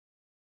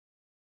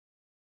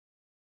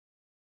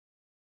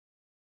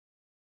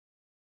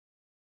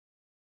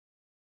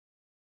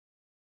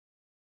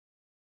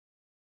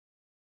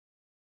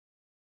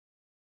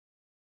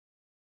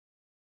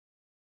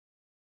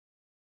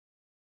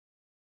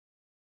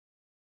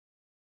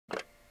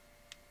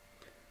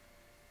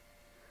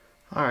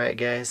Alright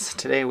guys,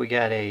 today we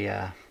got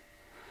a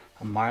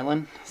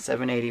Marlin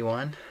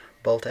 781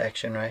 bolt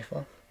action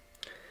rifle.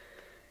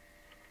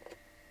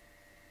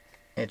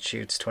 It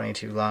shoots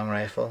 22 long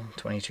rifle,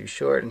 22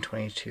 short, and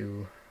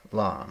 22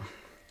 long.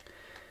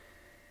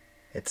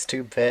 It's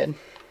tube fed,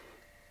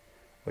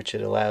 which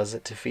it allows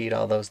it to feed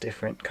all those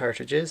different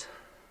cartridges.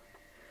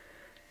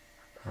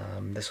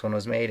 This one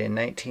was made in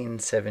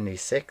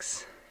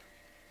 1976.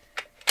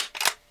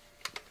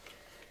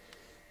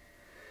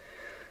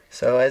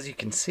 So as you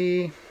can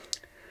see,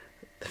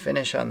 the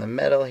finish on the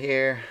metal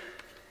here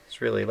is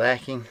really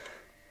lacking.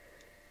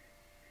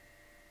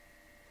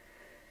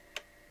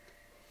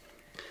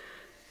 A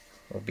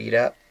little beat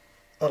up,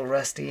 a little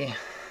rusty.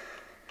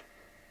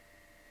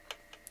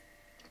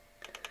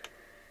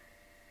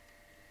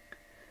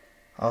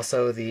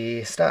 Also,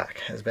 the stock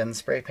has been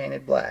spray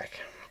painted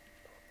black.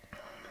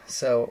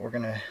 So what we're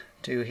going to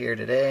do here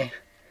today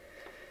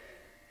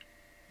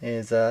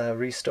is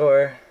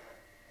restore,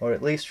 or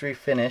at least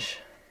refinish,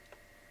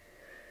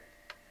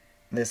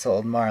 this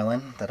old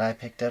Marlin that I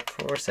picked up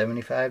for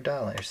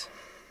 $75.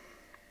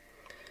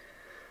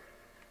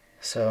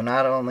 So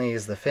not only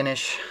is the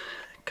finish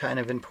kind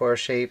of in poor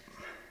shape,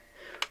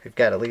 we've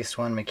got at least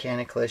one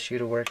mechanical issue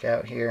to work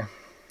out here.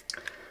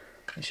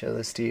 Let me show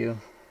this to you.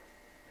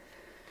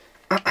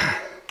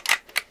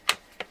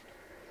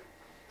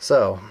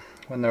 So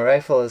when the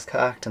rifle is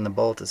cocked and the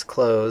bolt is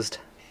closed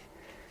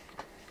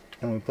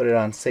and we put it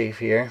on safe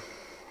here,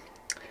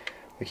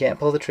 we can't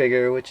pull the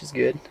trigger, which is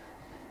good,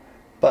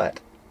 but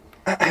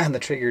the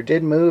trigger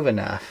did move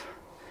enough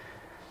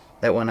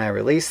that when I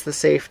release the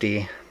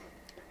safety,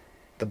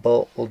 the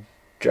bolt will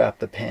drop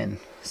the pin.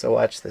 So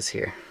watch this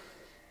here.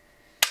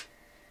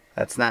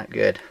 That's not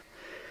good.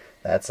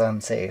 That's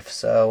unsafe.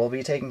 So we'll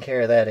be taking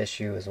care of that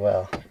issue as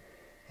well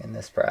in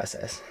this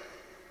process.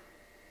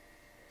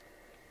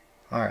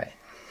 Alright.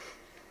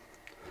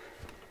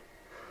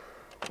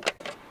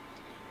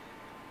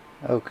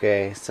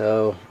 Okay,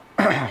 so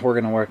we're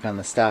going to work on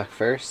the stock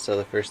first. So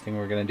the first thing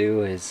we're going to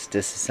do is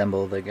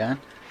disassemble the gun.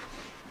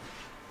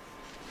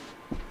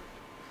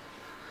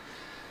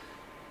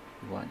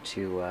 We want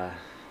to,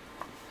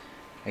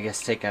 I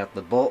guess, take out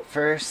the bolt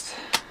first.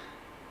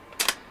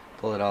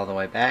 Pull it all the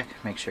way back.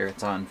 Make sure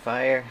it's on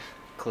fire.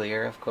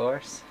 Clear, of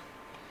course.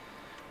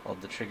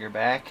 Hold the trigger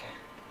back.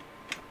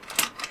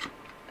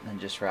 And then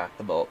just rock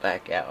the bolt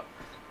back out.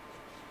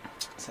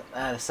 Set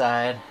that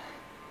aside.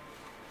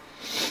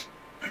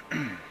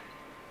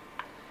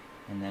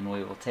 And then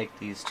we will take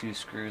these two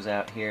screws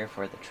out here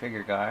for the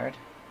trigger guard.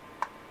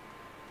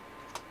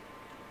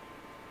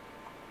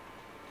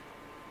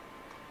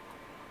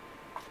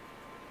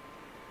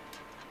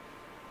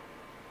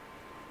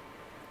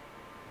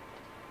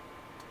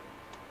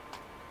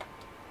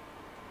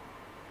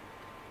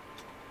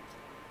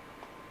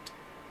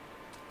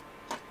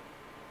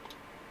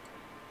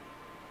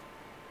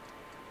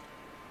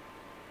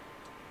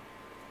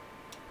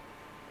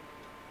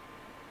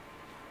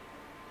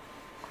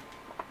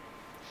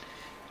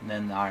 And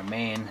then our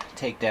main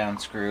takedown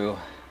screw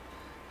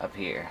up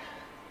here,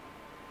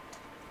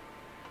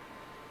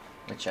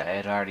 which I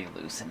had already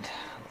loosened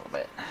a little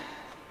bit.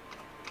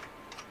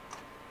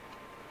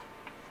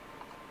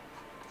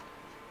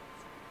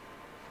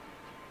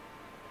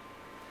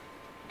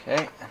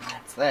 Okay, and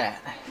that's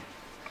that.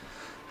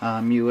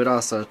 You would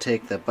also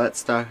take the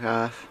buttstock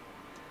off.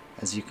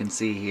 As you can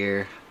see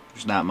here,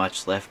 there's not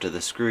much left of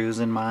the screws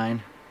in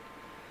mine,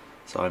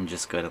 so I'm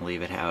just going to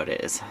leave it how it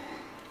is.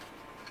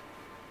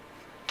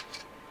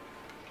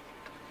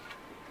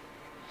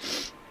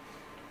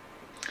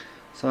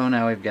 So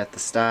now we've got the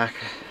stock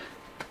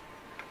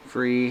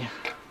free of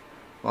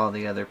all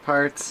the other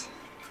parts.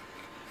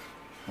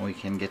 We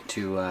can get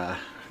to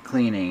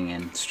cleaning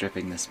and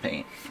stripping this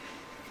paint.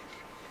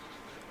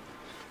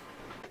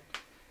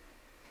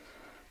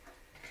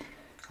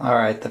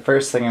 Alright, the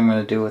first thing I'm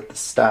going to do with the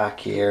stock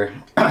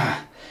here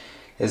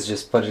is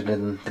just put it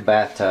in the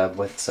bathtub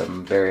with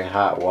some very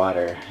hot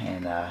water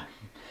and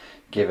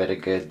give it a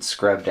good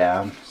scrub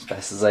down as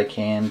best as I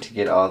can to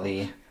get all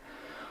the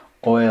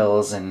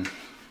oils and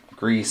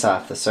grease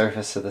off the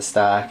surface of the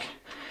stock,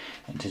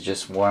 and to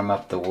just warm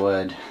up the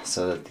wood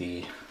so that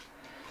the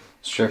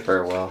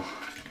stripper will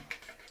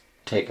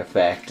take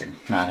effect and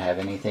not have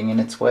anything in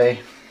its way.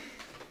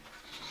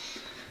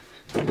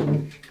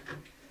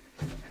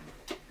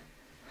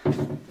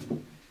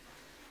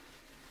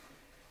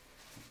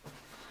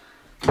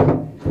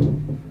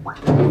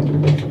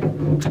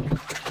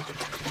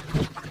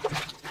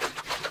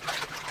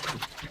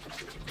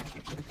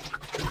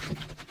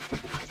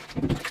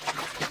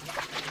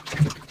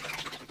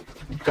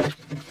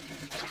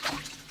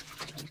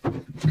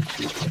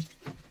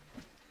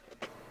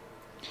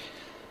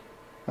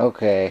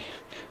 Okay,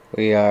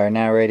 we are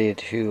now ready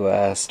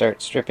to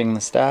start stripping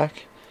the stock.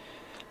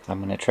 I'm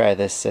going to try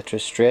this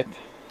citrus strip.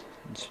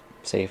 It's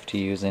safe to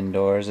use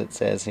indoors, it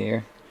says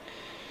here.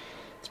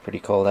 It's pretty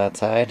cold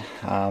outside.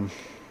 I'm going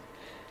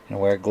to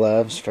wear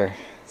gloves for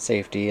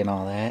safety and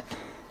all that.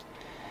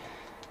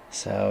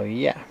 So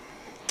yeah,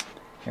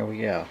 here we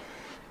go.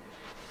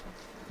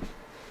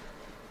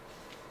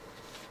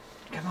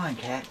 Come on,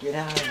 cat, get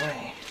out of the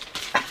way.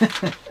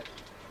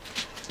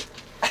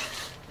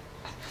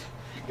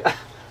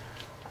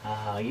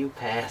 Oh, you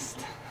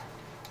passed.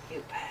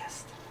 You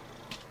passed.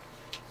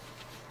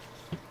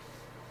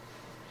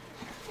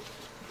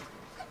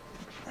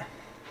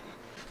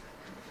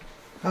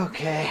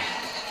 Okay.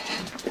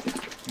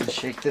 Let's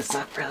shake this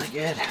up really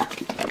good.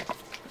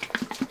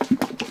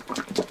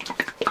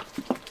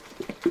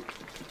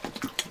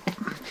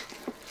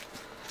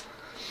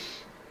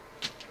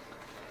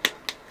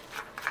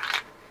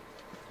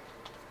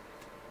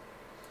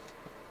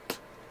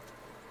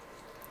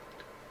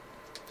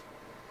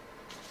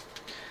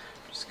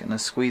 Just gonna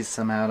squeeze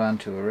some out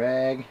onto a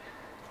rag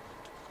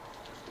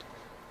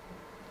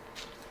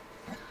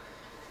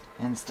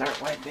and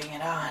start wiping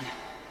it on.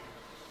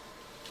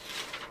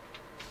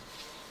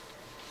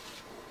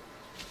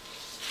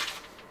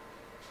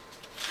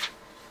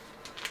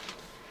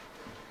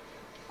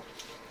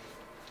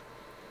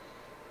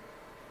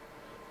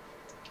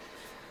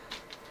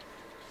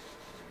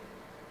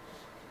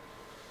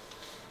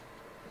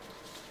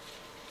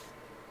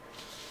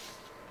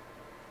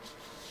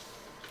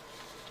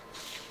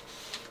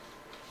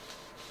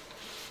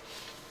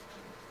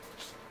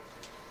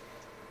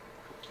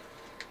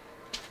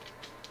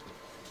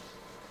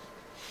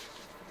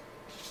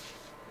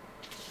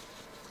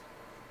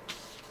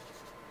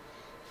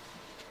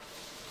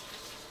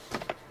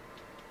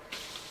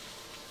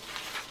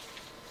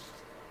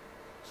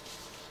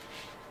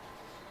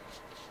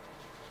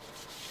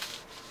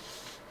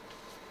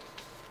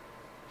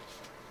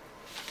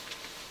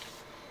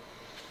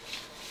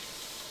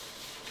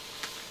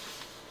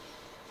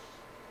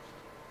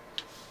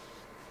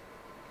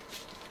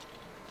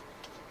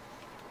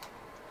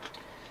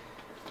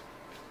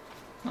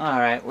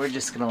 Alright, we're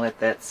just going to let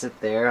that sit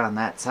there on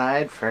that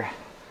side for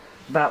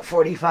about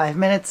 45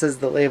 minutes as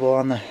the label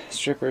on the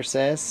stripper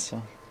says.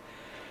 So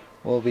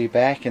we'll be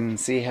back and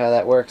see how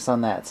that works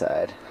on that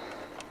side.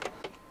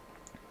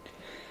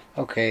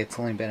 Okay, it's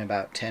only been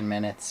about 10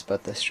 minutes,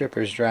 but the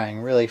stripper's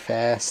drying really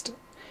fast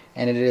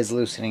and it is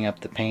loosening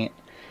up the paint.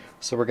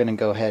 So we're going to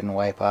go ahead and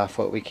wipe off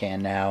what we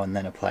can now and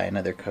then apply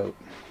another coat.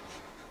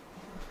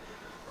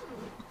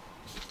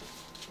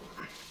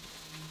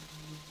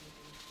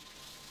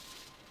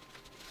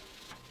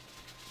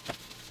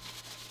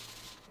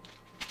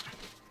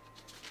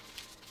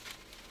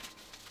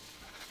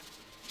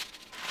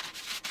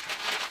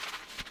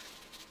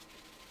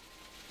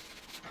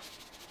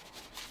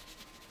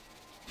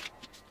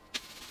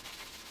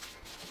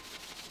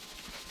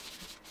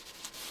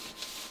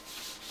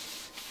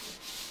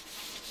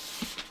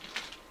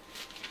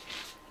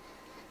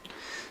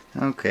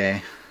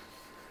 Okay,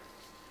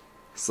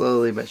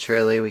 slowly but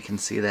surely we can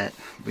see that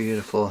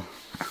beautiful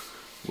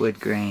wood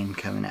grain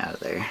coming out of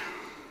there.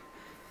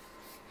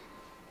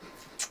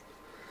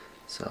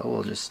 So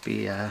we'll just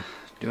be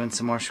doing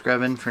some more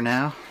scrubbing for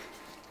now.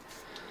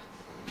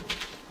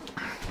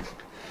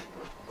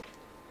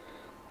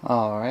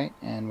 Alright,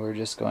 and we're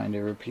just going to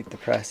repeat the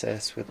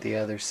process with the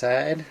other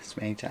side as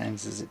many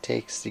times as it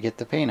takes to get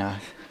the paint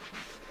off.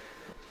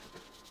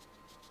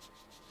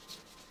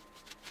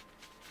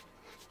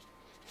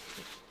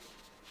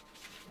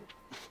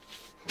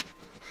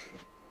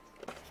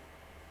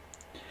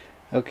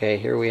 Okay,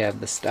 here we have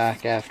the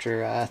stock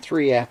after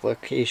 3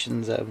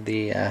 applications of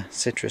the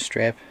citrus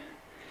strip,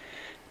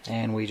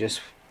 and we just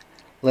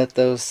let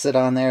those sit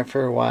on there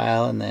for a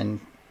while and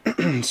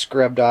then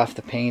scrubbed off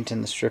the paint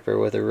in the stripper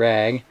with a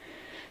rag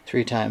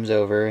 3 times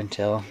over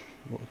until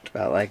it looked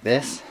about like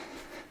this.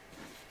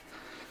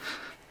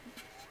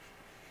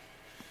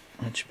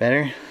 Much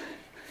better.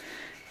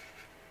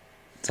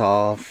 It's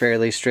all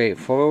fairly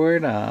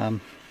straightforward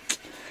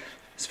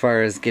as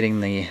far as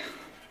getting the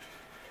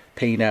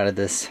paint out of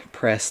this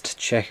pressed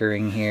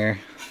checkering here.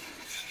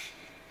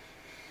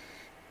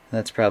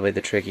 That's probably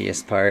the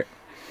trickiest part.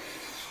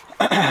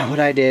 What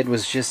I did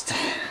was just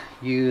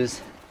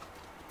use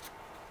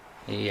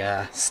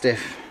a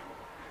stiff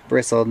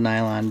bristled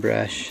nylon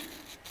brush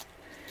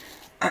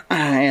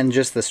and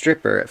just the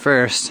stripper at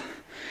first.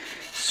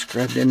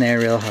 Scrubbed in there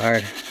real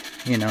hard,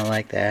 you know,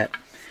 like that.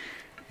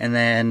 And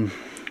then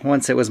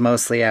once it was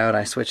mostly out,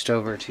 I switched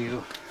over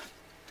to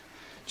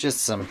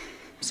just some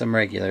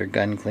regular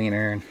gun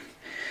cleaner.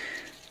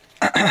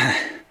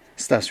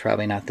 Stuff's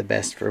probably not the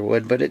best for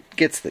wood, but it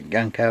gets the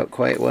gunk out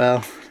quite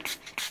well.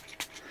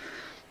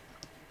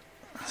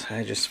 So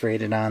I just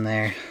sprayed it on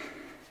there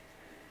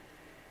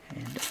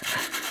and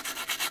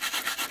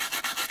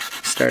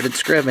started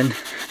scrubbing.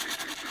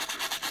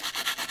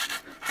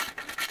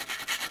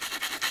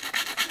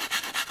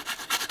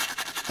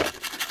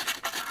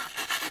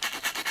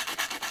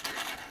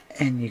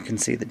 And you can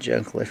see the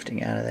junk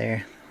lifting out of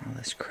there, all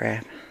this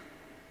crap.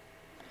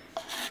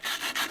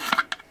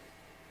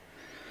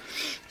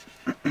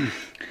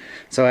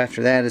 So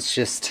after that, it's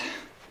just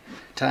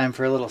time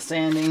for a little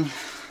sanding.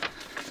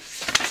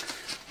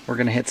 We're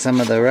going to hit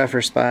some of the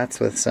rougher spots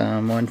with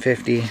some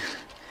 150,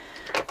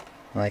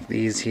 like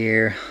these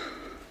here.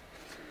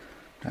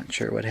 Not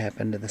sure what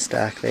happened to the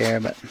stock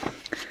there, but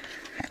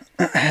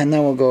And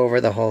then we'll go over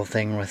the whole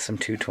thing with some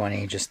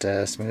 220 just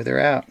to smooth her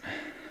out.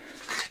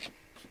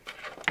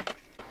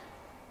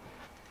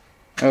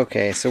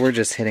 Okay, so we're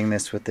just hitting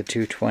this with the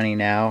 220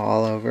 now,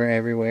 all over,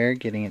 everywhere,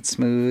 getting it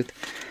smooth.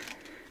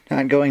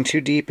 Not going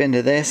too deep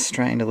into this,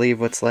 trying to leave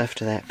what's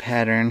left of that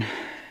pattern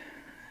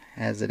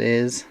as it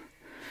is.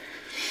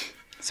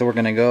 So we're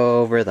going to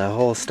go over the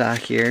whole stock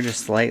here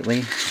just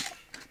slightly,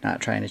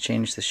 not trying to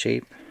change the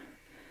shape,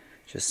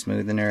 just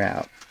smoothing her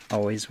out,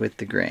 always with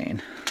the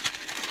grain.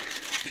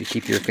 If you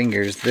keep your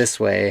fingers this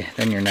way,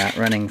 then you're not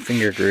running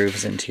finger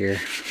grooves into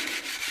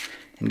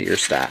your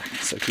stock.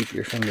 So keep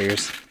your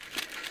fingers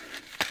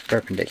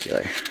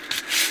perpendicular.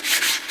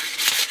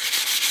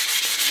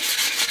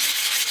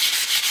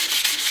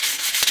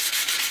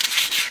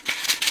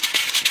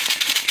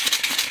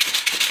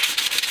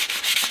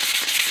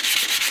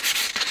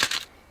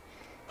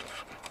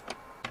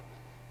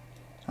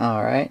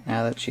 Alright,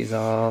 now that she's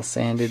all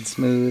sanded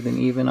smooth and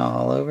even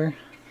all over,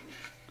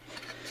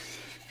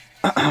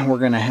 we're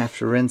going to have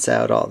to rinse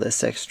out all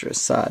this extra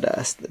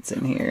sawdust that's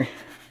in here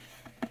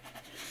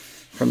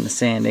from the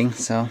sanding.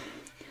 So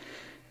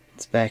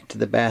it's back to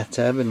the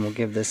bathtub, and we'll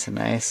give this a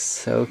nice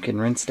soak and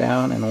rinse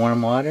down in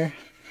warm water.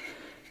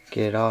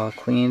 Get it all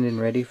cleaned and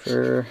ready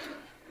for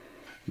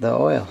the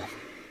oil.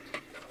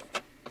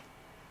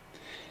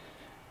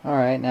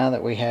 Alright, now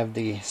that we have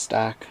the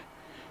stock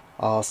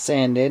all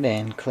sanded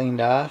and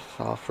cleaned off,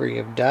 all free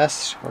of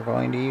dust, we're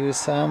going to use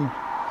some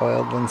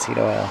oiled linseed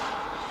oil.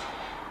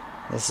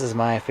 This is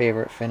my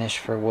favorite finish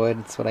for wood.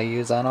 It's what I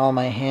use on all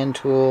my hand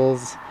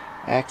tools,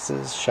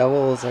 axes,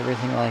 shovels,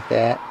 everything like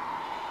that.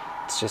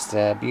 It's just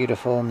a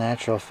beautiful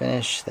natural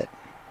finish that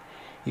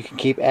you can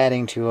keep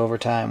adding to over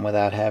time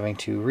without having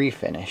to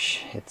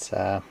refinish.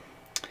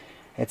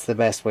 It's the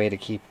best way to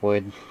keep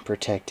wood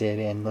protected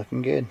and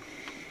looking good.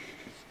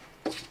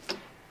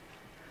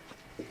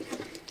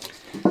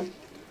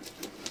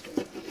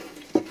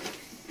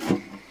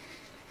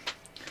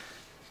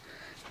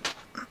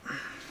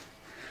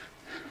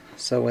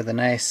 So with a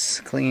nice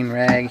clean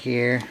rag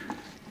here,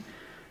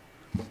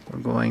 we're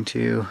going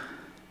to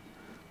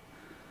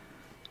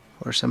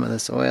pour some of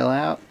this oil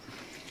out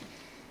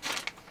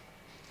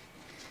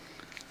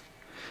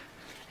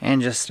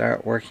and just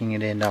start working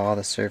it into all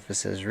the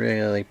surfaces,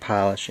 really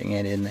polishing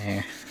it in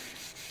there.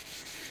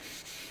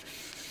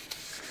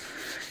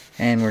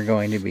 And we're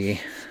going to be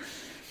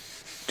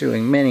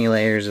doing many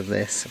layers of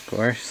this, of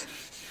course.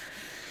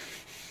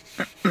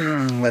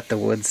 Let the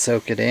wood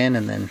soak it in,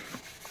 and then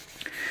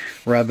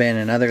rub in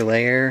another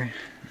layer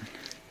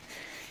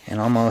and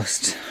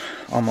almost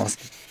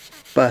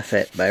buff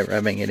it by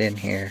rubbing it in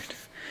here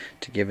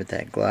to give it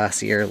that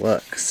glossier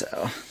look.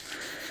 So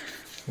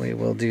we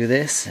will do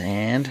this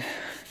and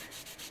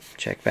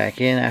check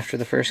back in after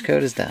the first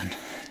coat is done.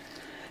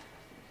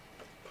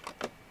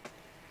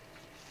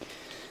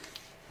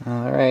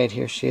 Alright,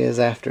 here she is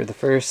after the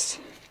first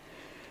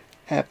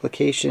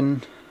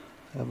application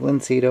of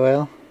linseed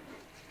oil.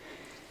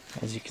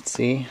 As you can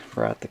see,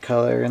 brought the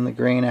color and the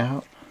grain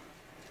out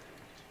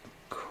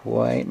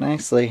quite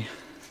nicely.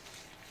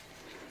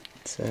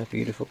 It's a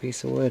beautiful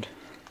piece of wood.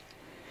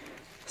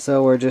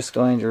 So we're just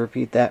going to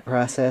repeat that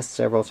process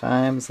several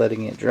times,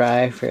 letting it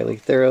dry fairly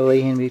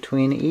thoroughly in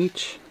between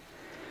each.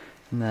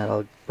 And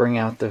that'll bring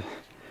out the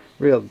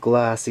real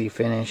glossy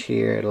finish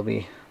here. It'll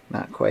be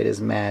not quite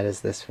as matte as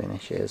this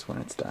finish is when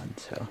it's done.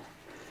 So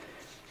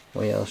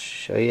we'll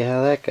show you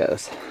how that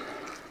goes.